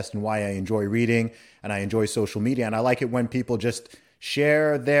podcast and why I enjoy reading and I enjoy social media. And I like it when people just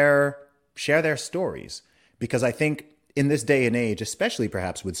share their stories, because I think in this day and age, especially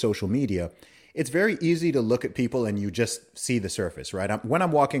perhaps with social media, it's very easy to look at people and you just see the surface, right? When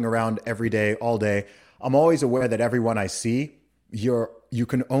I'm walking around every day, all day, I'm always aware that everyone I see, you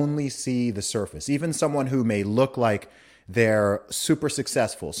can only see the surface. Even someone who may look like they're super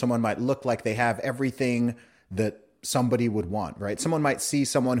successful, someone might look like they have everything that somebody would want, right? Someone might see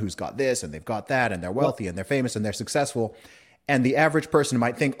someone who's got this and they've got that and they're wealthy and they're famous and they're successful. And the average person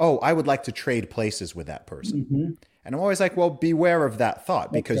might think, oh, I would like to trade places with that person. Mm-hmm. And I'm always like, well, beware of that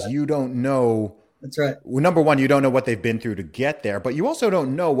thought, because you don't know. That's right. Well, number one, you don't know what they've been through to get there, but you also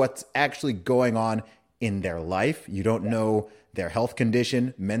don't know what's actually going on in their life. You don't know their health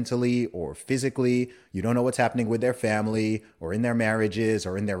condition mentally or physically. You don't know what's happening with their family or in their marriages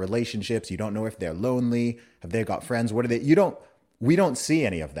or in their relationships. You don't know if they're lonely. Have they got friends? What are they? We don't see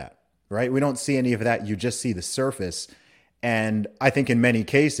any of that, right? We don't see any of that. You just see the surface. And I think in many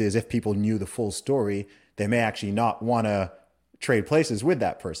cases, if people knew the full story, they may actually not want to trade places with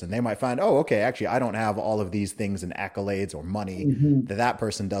that person. They might find, oh, okay, actually, I don't have all of these things and accolades or money that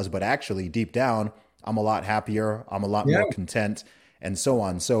person does, but actually deep down, I'm a lot happier. I'm a lot more content, and so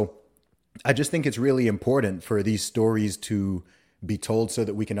on. So I just think it's really important for these stories to be told so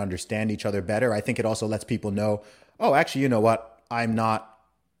that we can understand each other better. I think it also lets people know, oh, actually, you know what? I'm not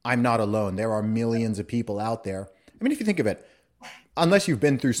alone. There are millions of people out there. I mean, if you think of it, unless you've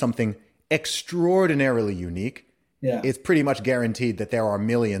been through something extraordinarily unique, it's pretty much guaranteed that there are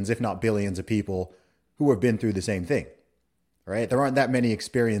millions, if not billions, of people who have been through the same thing, right? There aren't that many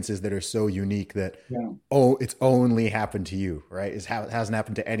experiences that are so unique that, it's only happened to you, right? It hasn't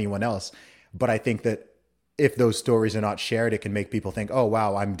happened to anyone else. But I think that if those stories are not shared, it can make people think, oh,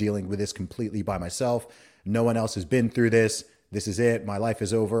 wow, I'm dealing with this completely by myself. No one else has been through this. This is it. My life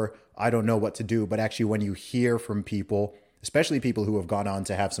is over. I don't know what to do. But actually, when you hear from people, especially people who have gone on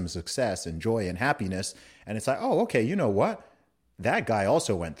to have some success and joy and happiness, and it's like, oh, okay, you know what? That guy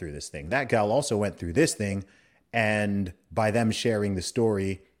also went through this thing. That gal also went through this thing. And by them sharing the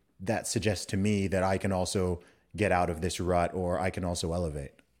story, that suggests to me that I can also get out of this rut, or I can also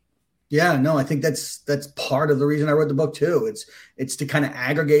elevate. Yeah, no, I think that's part of the reason I wrote the book too. It's to kind of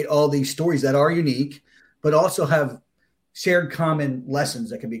aggregate all these stories that are unique, but also have shared common lessons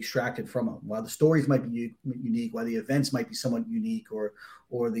that can be extracted from them. While the stories might be unique, while the events might be somewhat unique, or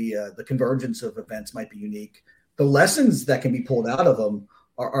the convergence of events might be unique, the lessons that can be pulled out of them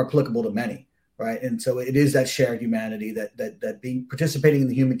are applicable to many, right? And so it is that shared humanity, that being participating in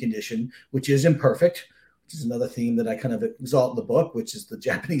the human condition, which is imperfect, which is another theme that I kind of exalt in the book, which is the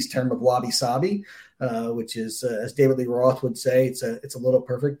Japanese term of wabi-sabi, which is, as David Lee Roth would say, it's a little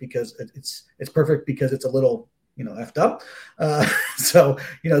perfect because it's perfect because it's a little, effed up. So,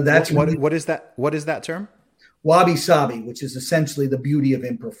 that's what is that? What is that term? Wabi-sabi, which is essentially the beauty of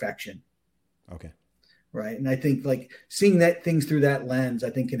imperfection. Okay. Right. And I think like seeing that things through that lens, I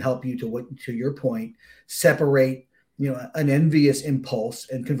think can help you to your point, separate, an envious impulse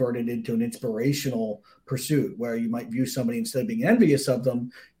and convert it into an inspirational pursuit, where you might view somebody, instead of being envious of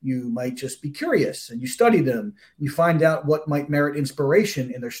them, you might just be curious and you study them. You find out what might merit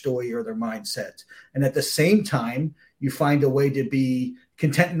inspiration in their story or their mindset. And at the same time, you find a way to be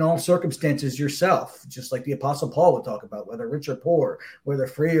content in all circumstances yourself, just like the Apostle Paul would talk about, whether rich or poor, whether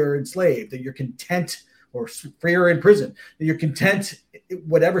free or enslaved, that you're content, or free or in prison, that you're content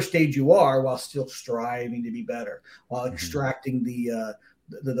whatever stage you are, while still striving to be better, while extracting the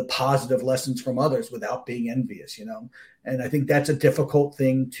positive lessons from others without being envious, And I think that's a difficult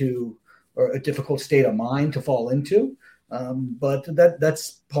thing or a difficult state of mind to fall into. But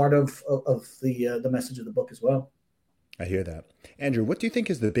that's part of the message of the book as well. I hear that. Andrew, what do you think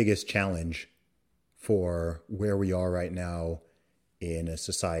is the biggest challenge for where we are right now in a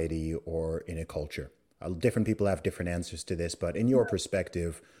society or in a culture? Different people have different answers to this, but in your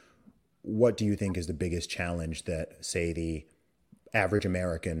perspective, what do you think is the biggest challenge that, say, the average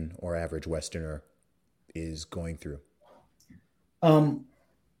American or average Westerner is going through?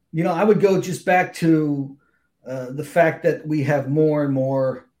 I would go just back to the fact that we have more and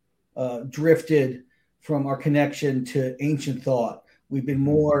more drifted from our connection to ancient thought. We've been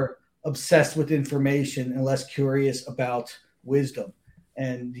more obsessed with information and less curious about wisdom.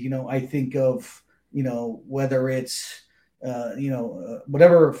 And, I think of, whether it's,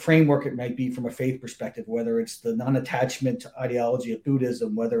 whatever framework it might be from a faith perspective, whether it's the non-attachment ideology of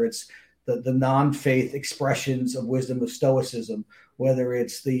Buddhism, whether it's the non-faith expressions of wisdom of Stoicism, whether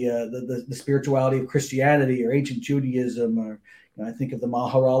it's the spirituality of Christianity or ancient Judaism, or I think of the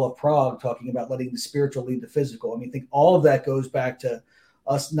Maharal of Prague talking about letting the spiritual lead the physical. I think all of that goes back to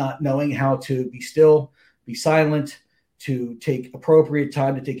us not knowing how to be still, be silent, to take appropriate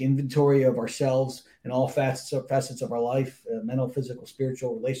time to take inventory of ourselves and all facets of our life, mental, physical,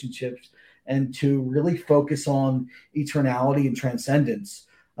 spiritual, relationships, and to really focus on eternality and transcendence.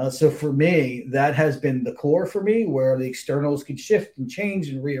 So for me, that has been the core for me, where the externals can shift and change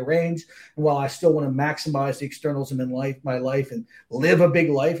and rearrange. And while I still want to maximize the externals in my life and live a big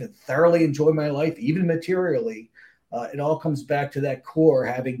life and thoroughly enjoy my life, even materially, it all comes back to that core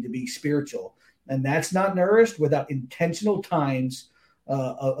having to be spiritual. And that's not nourished without intentional times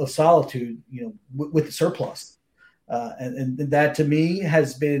of solitude, with the surplus. And that to me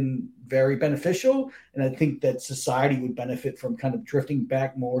has been very beneficial. And I think that society would benefit from kind of drifting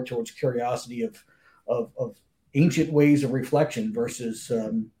back more towards curiosity of ancient ways of reflection versus,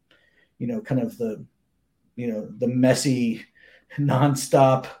 kind of the messy,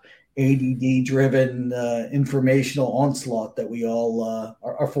 nonstop, ADD driven informational onslaught that we all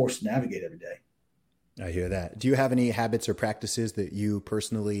are forced to navigate every day. I hear that. Do you have any habits or practices that you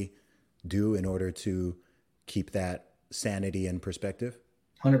personally do in order to keep that sanity and perspective?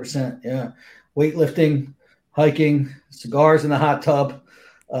 100%. Yeah. Weightlifting, hiking, cigars in the hot tub,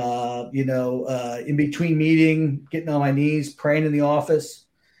 in between meeting, getting on my knees, praying in the office,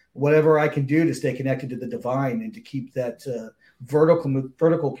 whatever I can do to stay connected to the divine and to keep that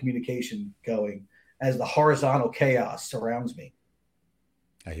vertical communication going as the horizontal chaos surrounds me.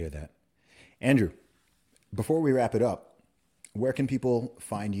 I hear that. Andrew, before we wrap it up, where can people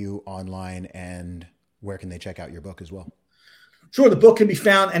find you online and where can they check out your book as well? Sure. The book can be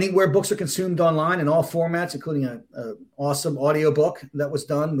found anywhere books are consumed online in all formats, including an awesome audio book that was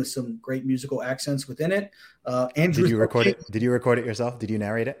done with some great musical accents within it. Andrew, did you record it? Did you record it yourself? Did you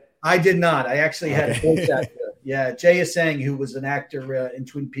narrate it? I did not. I actually had a voice actor. Yeah. Jay Asang, who was an actor in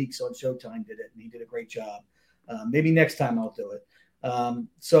Twin Peaks on Showtime, did it, and he did a great job. Maybe next time I'll do it.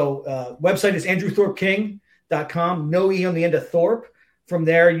 Website is andrewthorpeking.com. No E on the end of Thorpe. From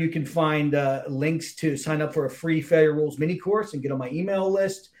there, you can find links to sign up for a free Failure Rules mini course and get on my email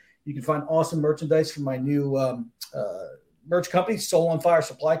list. You can find awesome merchandise from my new merch company, Soul on Fire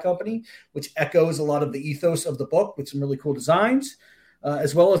Supply Company, which echoes a lot of the ethos of the book with some really cool designs,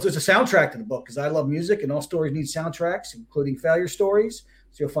 as well as there's a soundtrack to the book because I love music and all stories need soundtracks, including failure stories.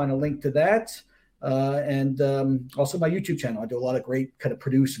 So you'll find a link to that. And also my YouTube channel. I do a lot of great kind of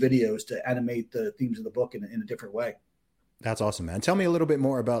produced videos to animate the themes of the book in a different way. That's awesome, man. Tell me a little bit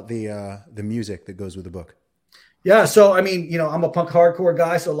more about the music that goes with the book. Yeah. So, I'm a punk hardcore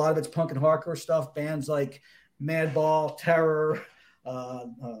guy. So a lot of it's punk and hardcore stuff. Bands like Madball, Terror,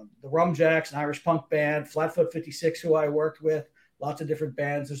 the Rumjacks, an Irish punk band, Flatfoot 56, who I worked with, lots of different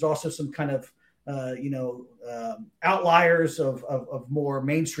bands. There's also some kind of, outliers of more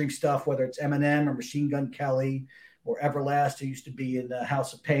mainstream stuff, whether it's Eminem or Machine Gun Kelly or Everlast, who used to be in the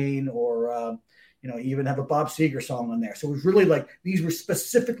House of Pain, or, even have a Bob Seger song on there. So it was really like, these were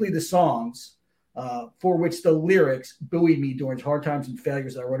specifically the songs for which the lyrics buoyed me during hard times and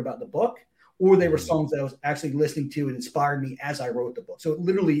failures that I wrote about in the book, or they were songs that I was actually listening to and inspired me as I wrote the book. So it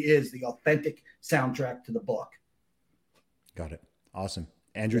literally is the authentic soundtrack to the book. Got it. Awesome.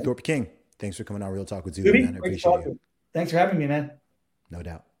 Andrew Thorpe King, thanks for coming on Real Talk with Zulu, man. I appreciate you. Thanks for having me, man. No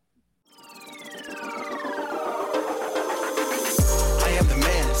doubt. I am the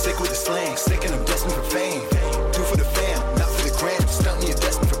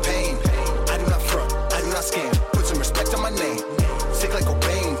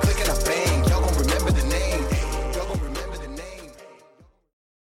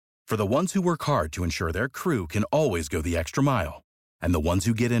For the ones who work hard to ensure their crew can always go the extra mile, and the ones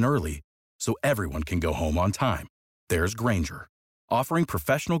who get in early so everyone can go home on time, there's Grainger, offering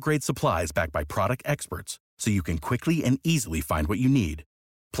professional-grade supplies backed by product experts so you can quickly and easily find what you need.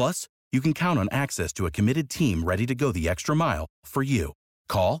 Plus, you can count on access to a committed team ready to go the extra mile for you.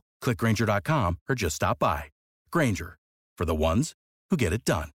 Call, click Grainger.com, or just stop by. Grainger, for the ones who get it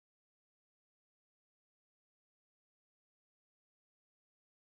done.